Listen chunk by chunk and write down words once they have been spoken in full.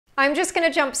I'm just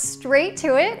gonna jump straight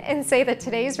to it and say that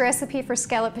today's recipe for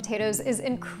scalloped potatoes is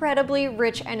incredibly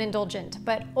rich and indulgent,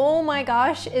 but oh my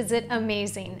gosh, is it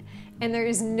amazing. And there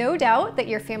is no doubt that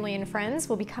your family and friends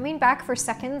will be coming back for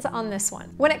seconds on this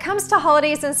one. When it comes to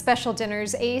holidays and special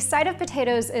dinners, a side of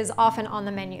potatoes is often on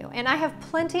the menu, and I have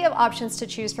plenty of options to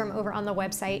choose from over on the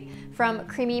website, from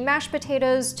creamy mashed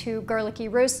potatoes to garlicky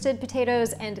roasted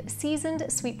potatoes and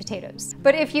seasoned sweet potatoes.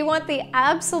 But if you want the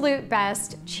absolute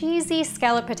best cheesy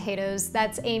scalloped potatoes,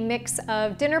 that's a mix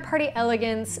of dinner party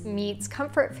elegance meets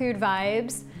comfort food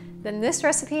vibes, then this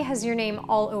recipe has your name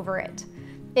all over it.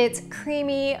 It's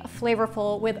creamy,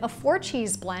 flavorful with a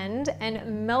 4-cheese blend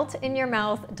and melt in your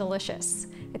mouth delicious.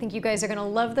 I think you guys are gonna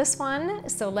love this one,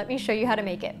 so let me show you how to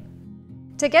make it.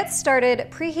 To get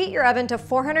started, preheat your oven to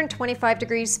 425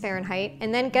 degrees Fahrenheit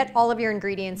and then get all of your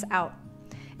ingredients out.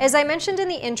 As I mentioned in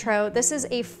the intro, this is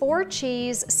a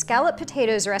 4-cheese scalloped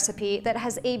potatoes recipe that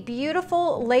has a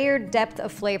beautiful layered depth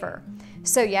of flavor.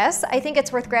 So yes, I think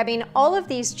it's worth grabbing all of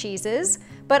these cheeses,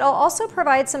 but I'll also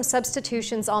provide some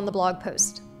substitutions on the blog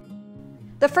post.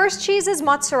 The first cheese is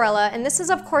mozzarella, and this is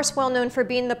of course well known for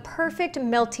being the perfect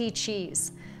melty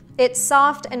cheese. It's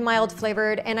soft and mild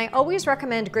flavored, and I always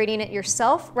recommend grating it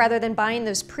yourself rather than buying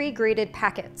those pre-grated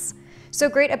packets. So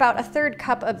grate about a 1/3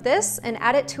 cup of this and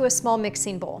add it to a small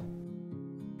mixing bowl.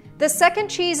 The second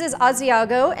cheese is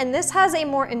Asiago, and this has a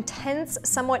more intense,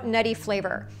 somewhat nutty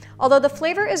flavor. Although the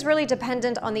flavor is really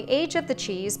dependent on the age of the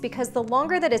cheese, because the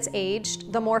longer that it's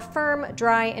aged, the more firm,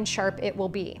 dry, and sharp it will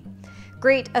be.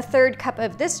 Grate a 1/3 cup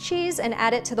of this cheese and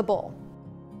add it to the bowl.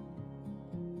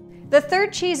 The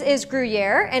third cheese is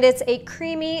Gruyere, and it's a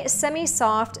creamy,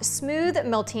 semi-soft, smooth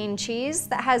melting cheese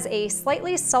that has a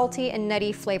slightly salty and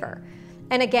nutty flavor.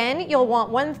 And again, you'll want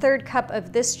 1/3 cup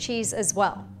of this cheese as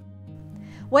well.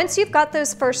 Once you've got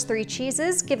those first 3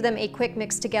 cheeses, give them a quick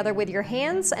mix together with your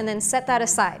hands and then set that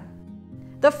aside.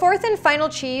 The fourth and final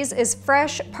cheese is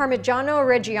fresh Parmigiano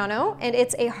Reggiano, and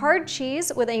it's a hard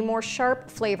cheese with a more sharp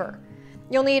flavor.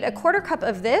 You'll need a 1/4 cup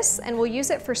of this, and we'll use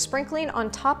it for sprinkling on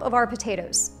top of our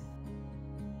potatoes.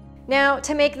 Now,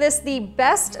 to make this the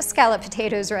best scalloped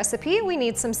potatoes recipe, we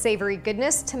need some savory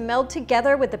goodness to meld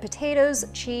together with the potatoes,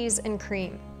 cheese, and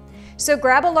cream. So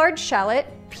grab a large shallot,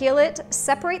 peel it,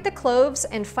 separate the cloves,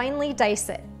 and finely dice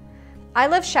it. I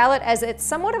love shallot as it's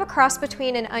somewhat of a cross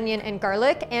between an onion and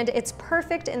garlic, and it's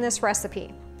perfect in this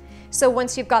recipe. So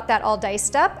once you've got that all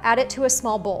diced up, add it to a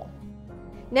small bowl.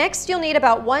 Next, you'll need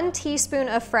about 1 teaspoon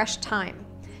of fresh thyme.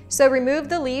 So remove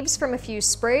the leaves from a few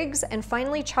sprigs and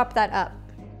finely chop that up.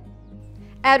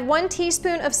 Add 1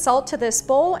 teaspoon of salt to this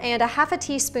bowl and a 1/2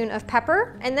 teaspoon of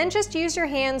pepper, and then just use your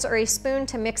hands or a spoon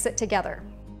to mix it together.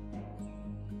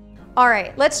 All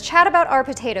right, let's chat about our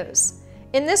potatoes.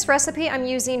 In this recipe, I'm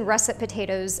using russet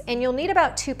potatoes, and you'll need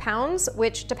about 2 pounds,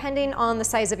 which, depending on the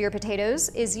size of your potatoes,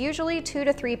 is usually 2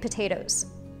 to 3 potatoes.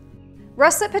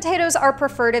 Russet potatoes are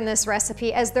preferred in this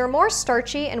recipe as they're more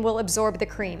starchy and will absorb the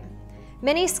cream.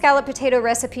 Many scalloped potato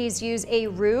recipes use a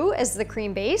roux as the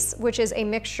cream base, which is a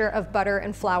mixture of butter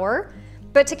and flour.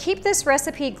 But to keep this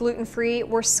recipe gluten-free,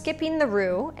 we're skipping the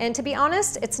roux, and to be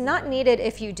honest, it's not needed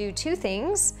if you do 2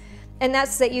 things, and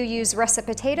that's that you use russet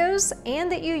potatoes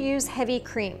and that you use heavy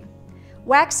cream.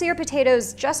 Waxier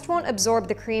potatoes just won't absorb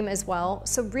the cream as well,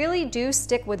 so really do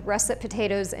stick with russet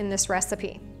potatoes in this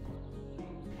recipe.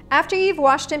 After you've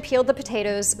washed and peeled the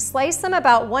potatoes, slice them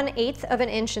about 1/8 of an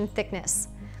inch in thickness.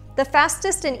 The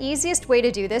fastest and easiest way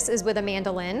to do this is with a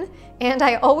mandolin, and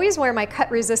I always wear my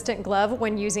cut-resistant glove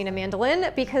when using a mandolin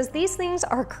because these things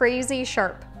are crazy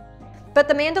sharp. But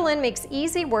the mandolin makes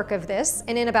easy work of this,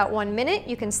 and in about 1 minute,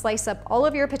 you can slice up all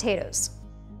of your potatoes.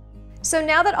 So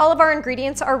now that all of our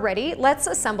ingredients are ready, let's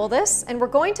assemble this, and we're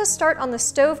going to start on the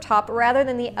stove top rather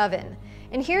than the oven.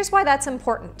 And here's why that's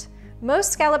important.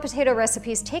 Most scalloped potato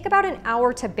recipes take about an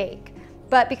hour to bake,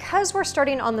 but because we're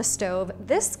starting on the stove,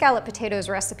 this scalloped potatoes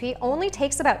recipe only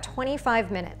takes about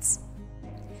 25 minutes.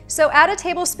 So add a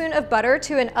tablespoon of butter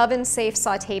to an oven-safe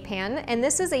sauté pan, and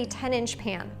this is a 10-inch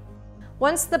pan.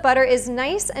 Once the butter is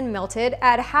nice and melted,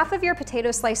 add 1/2 of your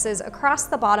potato slices across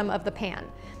the bottom of the pan.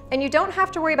 And you don't have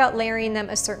to worry about layering them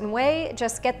a certain way,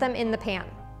 just get them in the pan.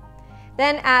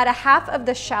 Then add 1/2 of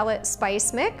the shallot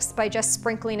spice mix by just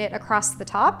sprinkling it across the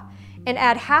top, and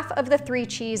add 1/2 of the 3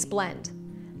 cheese blend.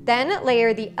 Then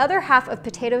layer the other 1/2 of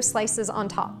potato slices on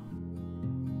top.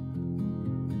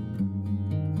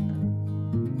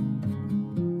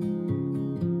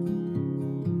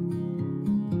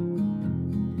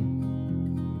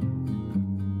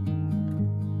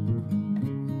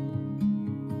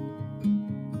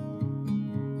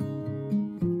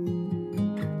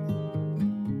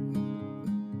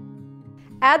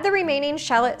 Add the remaining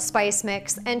shallot spice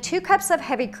mix and 2 cups of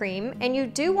heavy cream, and you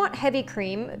do want heavy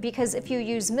cream because if you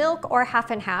use milk or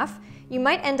half and half, you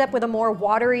might end up with a more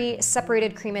watery,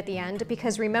 separated cream at the end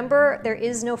because remember, there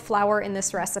is no flour in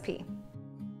this recipe.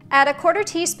 Add a 1/4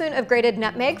 teaspoon of grated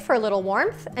nutmeg for a little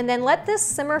warmth, and then let this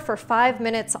simmer for 5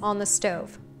 minutes on the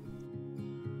stove.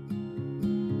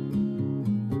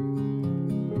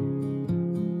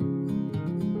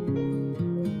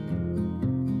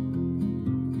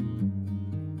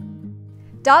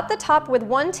 Dot the top with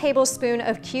 1 tablespoon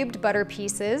of cubed butter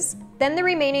pieces, then the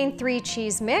remaining 3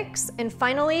 cheese mix, and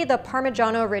finally the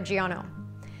Parmigiano Reggiano.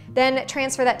 Then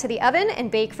transfer that to the oven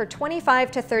and bake for 25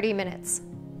 to 30 minutes.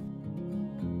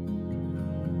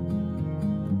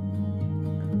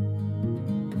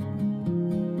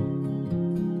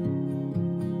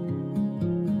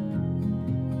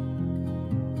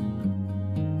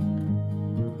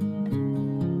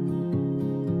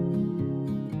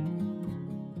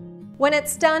 When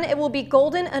it's done, it will be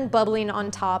golden and bubbling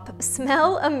on top,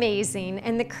 smell amazing,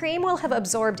 and the cream will have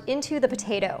absorbed into the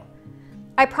potato.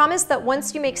 I promise that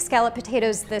once you make scalloped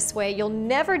potatoes this way, you'll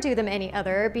never do them any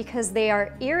other because they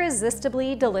are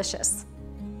irresistibly delicious.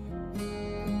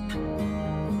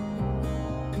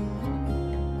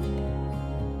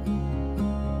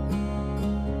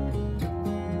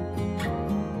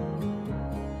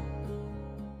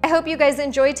 I hope you guys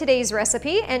enjoyed today's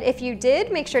recipe, and if you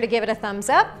did, make sure to give it a thumbs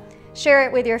up. Share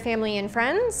it with your family and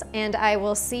friends, and I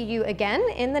will see you again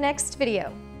in the next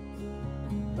video.